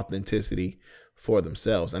authenticity for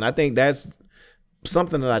themselves. And I think that's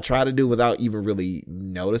something that I try to do without even really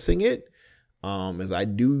noticing it. Is I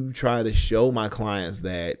do try to show my clients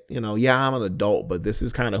that, yeah, I'm an adult, but this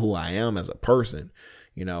is kind of who I am as a person,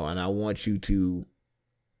 and I want you to,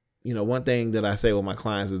 one thing that I say with my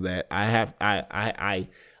clients is that I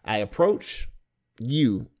approach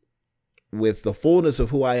you with the fullness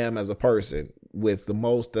of who I am as a person, with the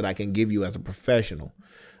most that I can give you as a professional.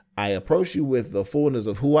 I approach you with the fullness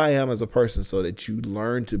of who I am as a person so that you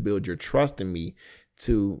learn to build your trust in me,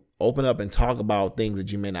 to open up and talk about things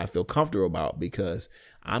that you may not feel comfortable about, because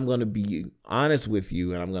I'm going to be honest with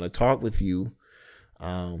you and I'm going to talk with you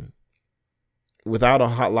without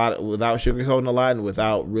sugarcoating a lot and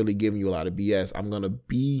without really giving you a lot of BS. I'm going to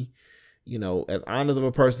be, as honest of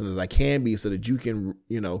a person as I can be so that you can,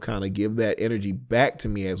 kind of give that energy back to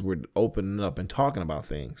me as we're opening up and talking about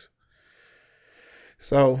things.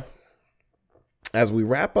 So as we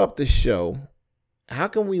wrap up the show, how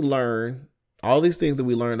can we learn all these things that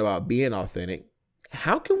we learned about being authentic?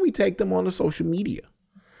 How can we take them on to social media?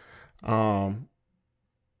 How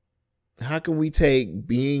can we take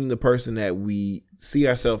being the person that we see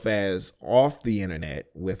ourselves as off the internet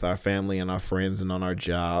with our family and our friends and on our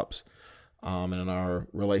jobs and in our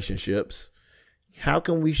relationships? How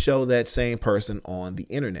can we show that same person on the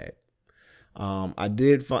internet? I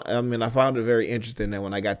found it very interesting that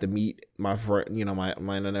when I got to meet my friend,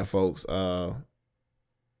 my internet folks, was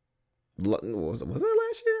it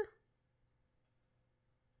last year?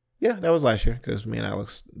 Yeah, that was last year because me and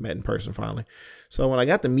Alex met in person finally. So when I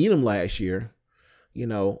got to meet him last year,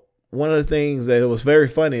 one of the things that was very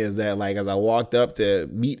funny is that, like, as I walked up to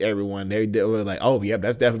meet everyone, they were like, "Oh, yeah,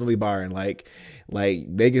 that's definitely Byron." Like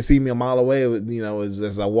they could see me a mile away.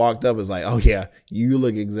 As I walked up, it's like, "Oh yeah, you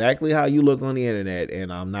look exactly how you look on the internet,"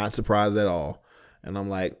 and I'm not surprised at all. And I'm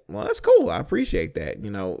like, "Well, that's cool. I appreciate that."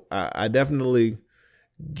 I definitely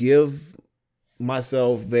give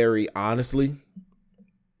myself very honestly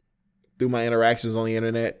through my interactions on the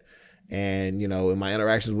internet, and in my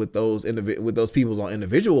interactions with those people on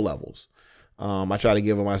individual levels. I try to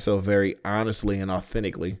give myself very honestly and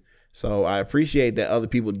authentically. So I appreciate that other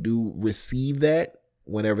people do receive that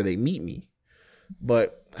whenever they meet me.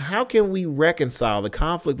 But how can we reconcile the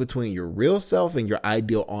conflict between your real self and your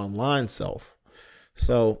ideal online self?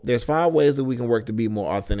 So there's 5 ways that we can work to be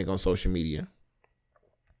more authentic on social media.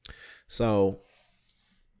 So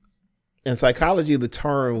in psychology, the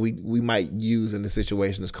term we might use in this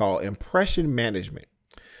situation is called impression management.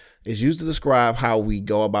 It's used to describe how we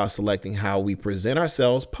go about selecting how we present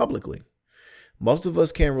ourselves publicly. Most of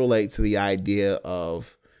us can relate to the idea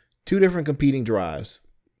of 2 different competing drives.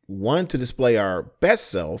 1, to display our best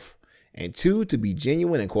self, and 2, to be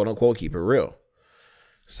genuine and quote unquote keep it real.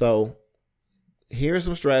 So here are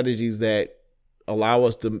some strategies that allow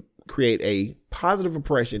us to create a positive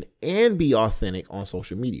impression and be authentic on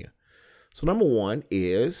social media. So number 1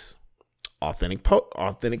 is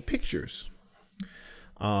authentic pictures.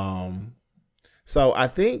 So I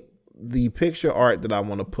think the picture art that I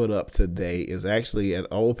want to put up today is actually an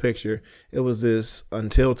old picture. It was this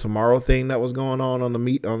Until Tomorrow thing that was going on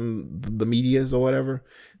the medias or whatever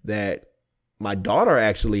that my daughter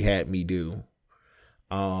actually had me do.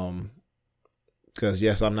 Because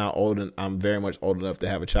yes, I'm very much old enough to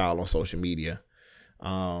have a child on social media.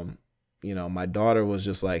 My daughter was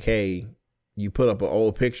just like, "Hey, you put up an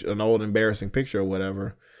old embarrassing picture or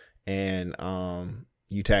whatever, and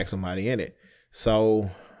you tag somebody in it." So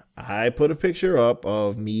I put a picture up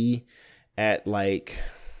of me at I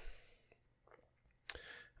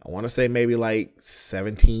want to say maybe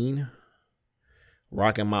 17,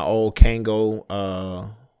 rocking my old Kango,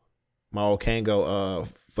 my old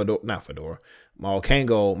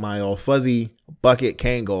fuzzy bucket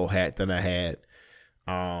Kango hat that I had.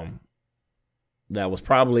 That was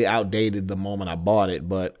probably outdated the moment I bought it,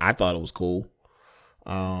 but I thought it was cool.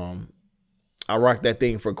 I rocked that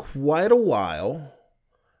thing for quite a while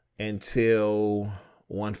until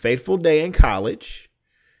one fateful day in college.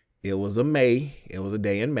 It was a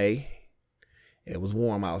day in May. It was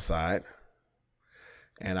warm outside.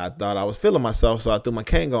 And I thought I was feeling myself, so I threw my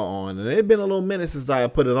Kango on. And it had been a little minute since I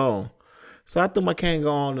had put it on. So I threw my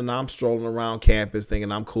Kango on, and I'm strolling around campus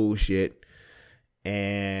thinking I'm cool shit.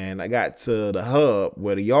 And I got to the hub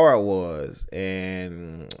where the yard was.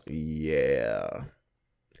 And yeah,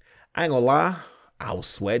 I ain't gonna lie, I was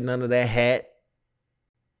sweating under that hat.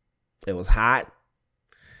 It was hot.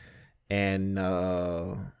 And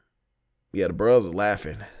the bros was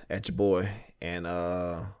laughing at your boy. And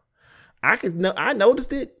I I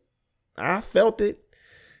noticed it. I felt it.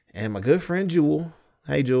 And my good friend Jewel,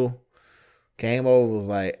 hey Jewel, came over, was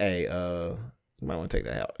like, hey, you might want to take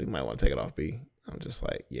that out. You might want to take it off, B. I'm just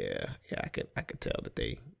like, yeah, I could tell that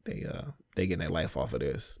they getting their life off of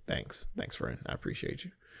this. Thanks, friend. I appreciate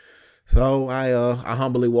you. So I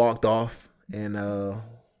humbly walked off and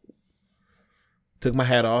took my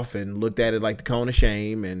hat off and looked at it like the cone of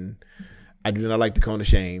shame. And I do not like the cone of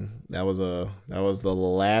shame. That was the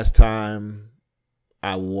last time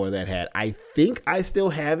I wore that hat. I think I still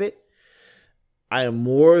have it. I am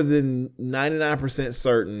more than 99%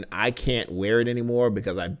 certain I can't wear it anymore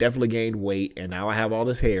because I definitely gained weight and now I have all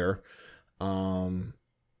this hair.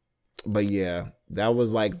 But yeah, that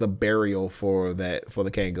was like the burial for the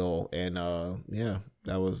Kangol. And yeah,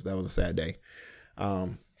 that was a sad day.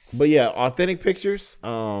 But yeah, authentic pictures.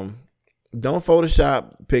 Don't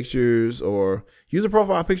Photoshop pictures or use a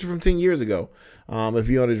profile picture from 10 years ago. If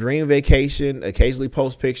you're on a dream vacation, occasionally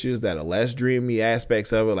post pictures that are less dreamy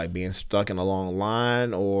aspects of it, like being stuck in a long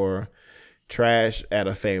line or trash at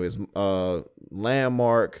a famous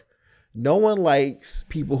landmark. No one likes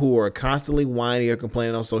people who are constantly whining or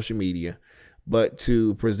complaining on social media, but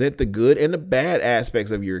to present the good and the bad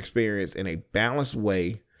aspects of your experience in a balanced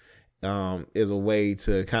way is a way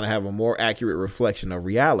to kind of have a more accurate reflection of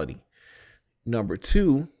reality. Number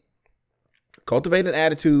 2, cultivate an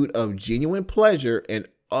attitude of genuine pleasure in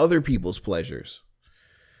other people's pleasures.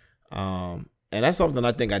 And that's something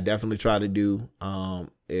I think I definitely try to do.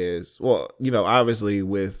 Is, well, obviously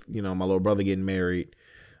with, my little brother getting married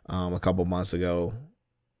a couple months ago,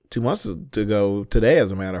 2 months ago today,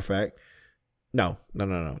 as a matter of fact. No.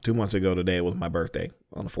 2 months ago today was my birthday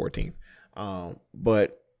on the 14th.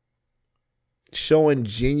 But showing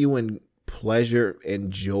genuine pleasure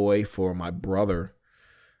and joy for my brother,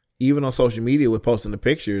 even on social media with posting the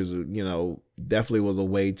pictures, definitely was a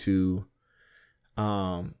way to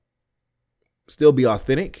still be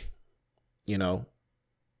authentic.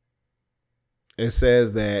 It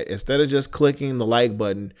says that instead of just clicking the like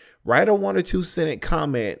button, write a 1 or 2 sentence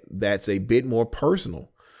comment that's a bit more personal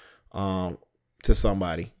to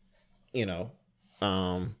somebody. Kind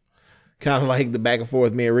of like the back and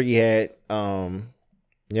forth me and Ricky had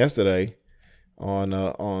yesterday on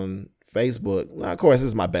Facebook. Now, of course, this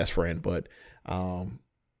is my best friend, but I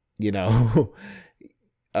made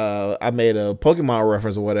a Pokemon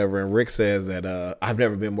reference or whatever, and Rick says that I've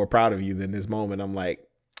never been more proud of you than this moment. I'm like,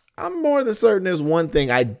 I'm more than certain there's one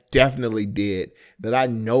thing I definitely did that I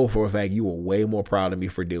know for a fact you were way more proud of me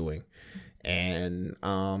for doing. And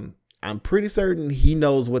I'm pretty certain he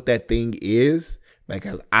knows what that thing is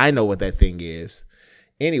because I know what that thing is.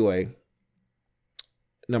 Anyway,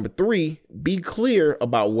 number 3, be clear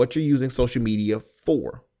about what you're using social media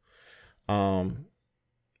for. For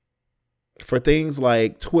things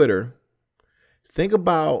like Twitter, think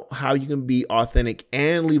about how you can be authentic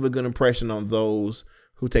and leave a good impression on those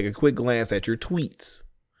who take a quick glance at your tweets.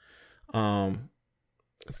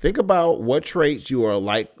 Think about what traits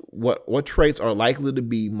what traits are likely to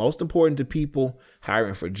be most important to people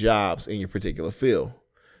hiring for jobs in your particular field.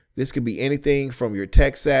 This could be anything from your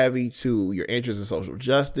tech savvy to your interest in social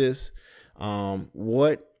justice.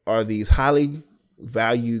 What are these highly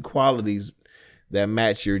valued qualities that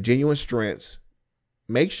match your genuine strengths?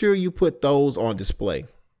 Make sure you put those on display.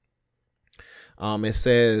 It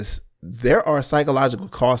says there are psychological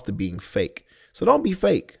costs to being fake. So don't be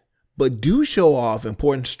fake, but do show off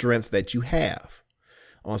important strengths that you have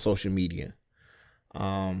on social media.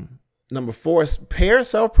 Number 4, pair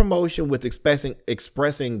self-promotion with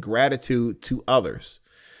expressing gratitude to others.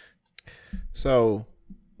 So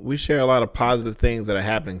we share a lot of positive things that are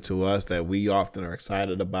happening to us that we often are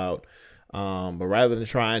excited about. But rather than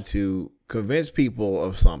trying to convince people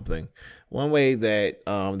of something, one way that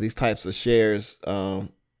these types of shares,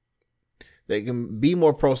 they can be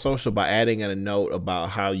more pro-social by adding in a note about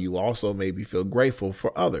how you also maybe feel grateful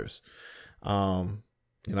for others.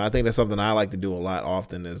 I think that's something I like to do a lot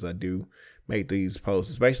often as I do make these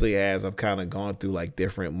posts, especially as I've kind of gone through like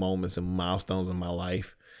different moments and milestones in my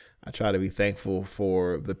life. I try to be thankful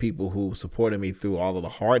for the people who supported me through all of the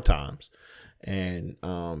hard times and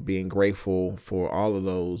being grateful for all of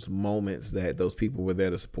those moments that those people were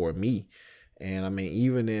there to support me. And I mean,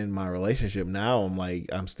 even in my relationship now,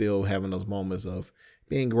 I'm still having those moments of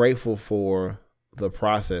being grateful for the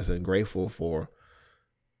process and grateful for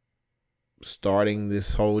starting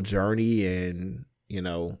this whole journey and,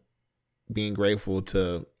 being grateful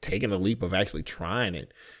to taking a leap of actually trying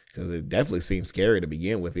it, because it definitely seems scary to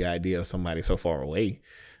begin with, the idea of somebody so far away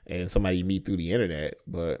and somebody you meet through the internet.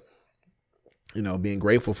 But, being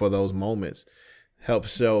grateful for those moments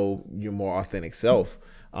helps show your more authentic self.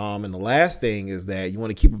 And the last thing is that you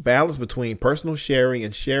want to keep a balance between personal sharing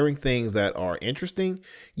and sharing things that are interesting,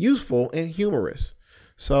 useful, and humorous.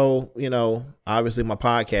 So, obviously my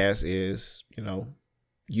podcast is,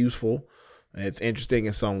 useful. It's interesting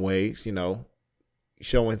in some ways,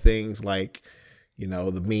 showing things like,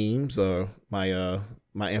 the memes,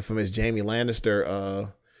 my infamous Jamie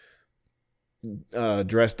Lannister,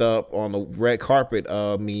 dressed up on the red carpet,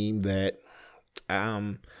 meme that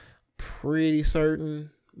I'm pretty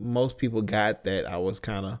certain most people got, that I was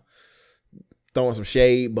kind of throwing some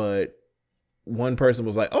shade, but one person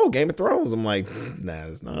was like, "Oh, Game of Thrones." I'm like, "Nah,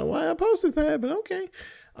 that's not why I posted that," but okay.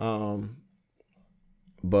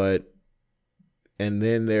 And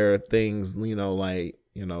then there are things, like,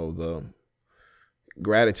 the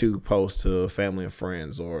gratitude posts to family and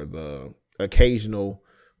friends, or the occasional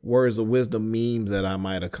words of wisdom memes that I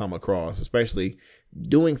might have come across, especially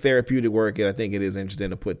doing therapeutic work. And I think it is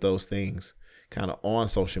interesting to put those things kind of on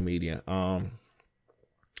social media.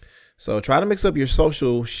 So try to mix up your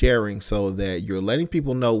social sharing so that you're letting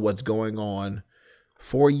people know what's going on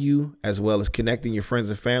for you, as well as connecting your friends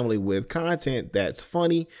and family with content that's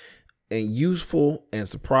funny and useful and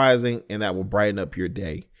surprising, and that will brighten up your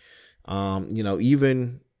day.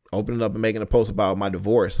 Even opening up and making a post about my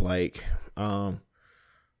divorce, like, I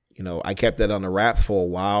kept that on the wrap for a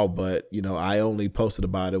while, but, I only posted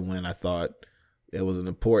about it when I thought it was an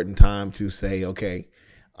important time to say, okay,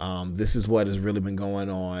 this is what has really been going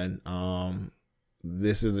on.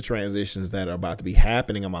 This is the transitions that are about to be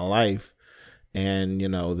happening in my life. And,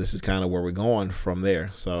 this is kind of where we're going from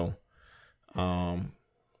there. So,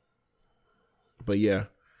 but yeah.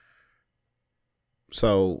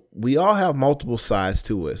 So we all have multiple sides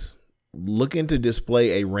to us. Looking to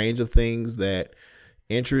display a range of things that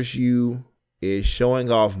interest you is showing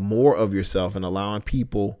off more of yourself and allowing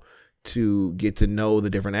people to get to know the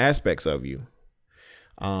different aspects of you.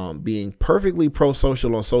 Being perfectly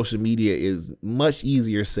pro-social on social media is much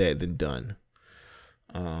easier said than done.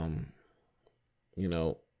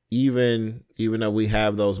 Even though we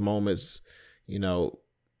have those moments, we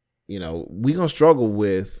gonna struggle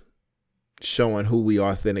with showing who we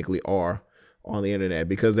authentically are on the internet,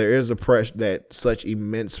 because there is such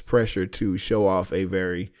immense pressure to show off a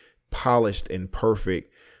very polished and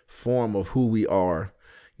perfect form of who we are.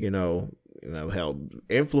 Hell,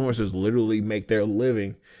 influencers literally make their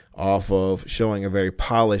living off of showing a very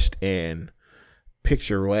polished and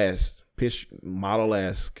picturesque. Wow,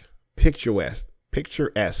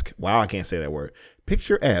 I can't say that word.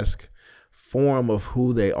 Picturesque form of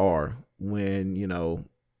who they are, when,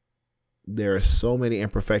 there are so many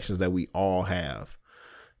imperfections that we all have.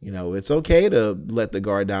 It's okay to let the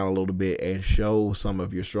guard down a little bit and show some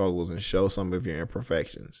of your struggles and show some of your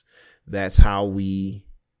imperfections. That's how we,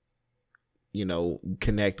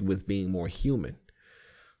 connect with being more human,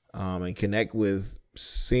 and connect with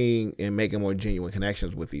seeing and making more genuine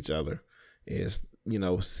connections with each other, is,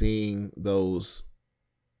 seeing those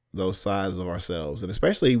sides of ourselves. And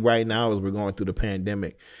especially right now, as we're going through the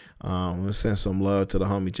pandemic, I'm gonna send some love to the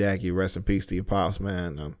homie Jackie. Rest in peace to your pops,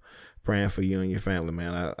 man. I'm praying for you and your family,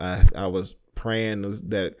 man. I was praying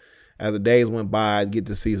that as the days went by, I'd get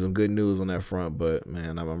to see some good news on that front, but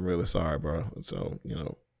man, I'm really sorry, bro. So,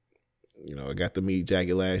 I got to meet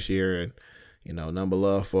Jackie last year, and, number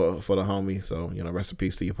love for the homie. So, rest in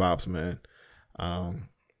peace to your pops, man.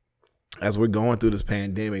 As we're going through this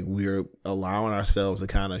pandemic, we're allowing ourselves to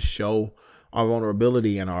kind of show our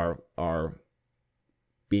vulnerability and our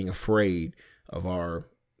being afraid, of our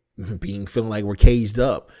feeling like we're caged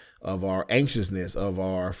up, of our anxiousness, of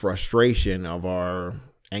our frustration, of our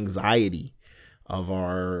anxiety, of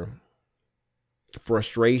our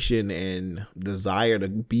frustration and desire to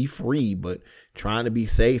be free, but trying to be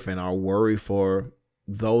safe, and our worry for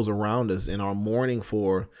those around us, and our mourning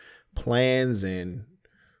for plans and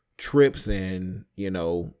trips and,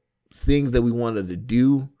 things that we wanted to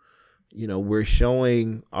do. We're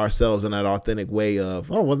showing ourselves in that authentic way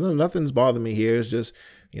of, oh, well, nothing's bothering me here. It's just,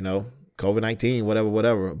 COVID-19,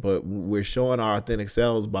 whatever. But we're showing our authentic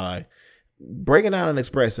selves by breaking out and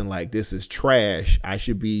expressing, like, this is trash. I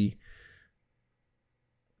should be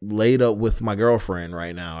laid up with my girlfriend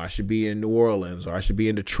right now. I should be in New Orleans, or I should be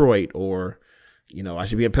in Detroit, or, I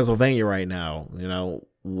should be in Pennsylvania right now,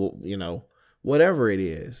 whatever it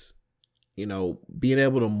is, being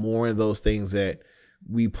able to mourn those things that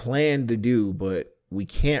we plan to do, but we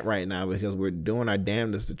can't right now because we're doing our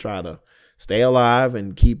damnedest to try to stay alive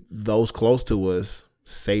and keep those close to us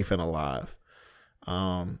safe and alive.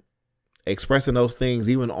 Expressing those things,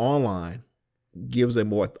 even online, gives a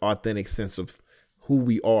more authentic sense of who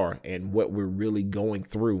we are and what we're really going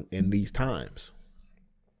through in these times.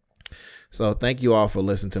 So thank you all for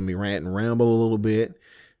listening to me rant and ramble a little bit,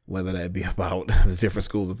 whether that be about the different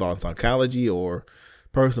schools of thought in psychology or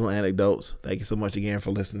personal anecdotes. Thank you so much again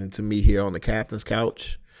for listening to me here on the Captain's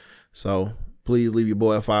Couch. So please leave your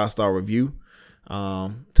boy a 5-star review.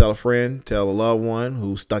 Tell a friend, tell a loved one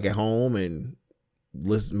who's stuck at home and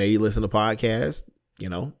may listen to podcasts,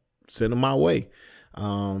 send them my way.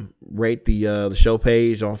 Rate the show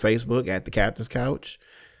page on Facebook at the Captain's Couch.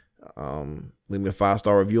 Leave me a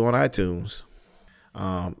 5-star review on iTunes.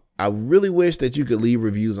 I really wish that you could leave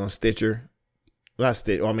reviews on Stitcher. Not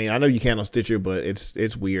Stitcher. I mean, I know you can on Stitcher, but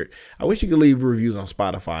it's weird. I wish you could leave reviews on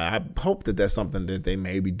Spotify. I hope that that's something that they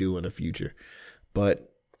maybe do in the future.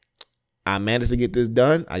 But I managed to get this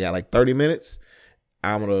done. I got like 30 minutes.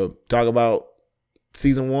 I'm going to talk about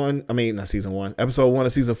episode 1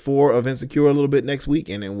 of season 4 of Insecure a little bit next week.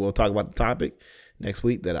 And then we'll talk about the topic next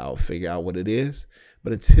week that I'll figure out what it is.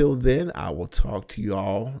 But until then, I will talk to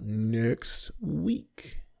y'all next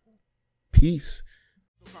week. Peace.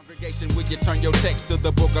 Congregation, will you turn your text to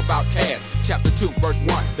the book about Cass? Chapter 2, verse 1.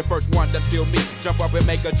 The first one that feel me. Jump up and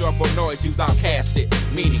make a joyful noise. Use our cast it.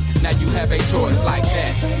 Meaning, now you have a choice like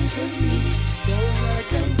that.